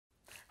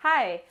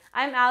Hi,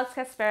 I'm Alex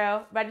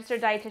Caspero,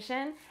 Registered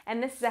Dietitian,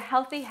 and this is a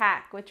healthy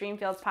hack with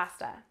Dreamfields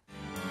pasta.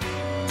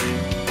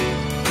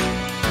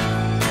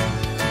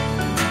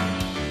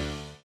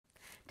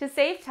 To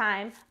save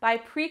time, buy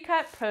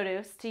pre-cut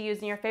produce to use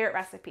in your favorite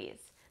recipes.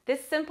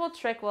 This simple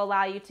trick will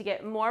allow you to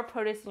get more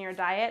produce in your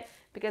diet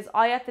because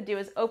all you have to do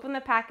is open the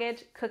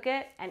package, cook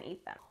it, and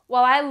eat them.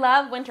 While I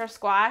love winter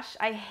squash,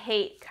 I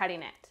hate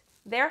cutting it.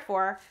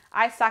 Therefore,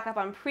 I stock up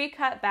on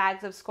pre-cut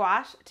bags of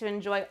squash to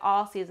enjoy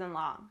all season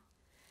long.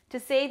 To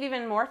save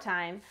even more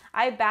time,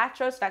 I batch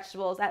roast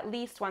vegetables at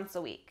least once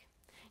a week.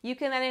 You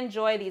can then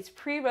enjoy these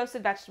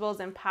pre-roasted vegetables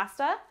in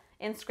pasta,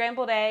 in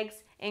scrambled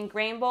eggs, in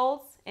grain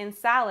bowls, in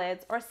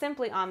salads, or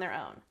simply on their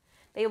own.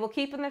 They will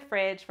keep in the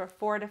fridge for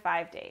 4 to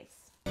 5 days.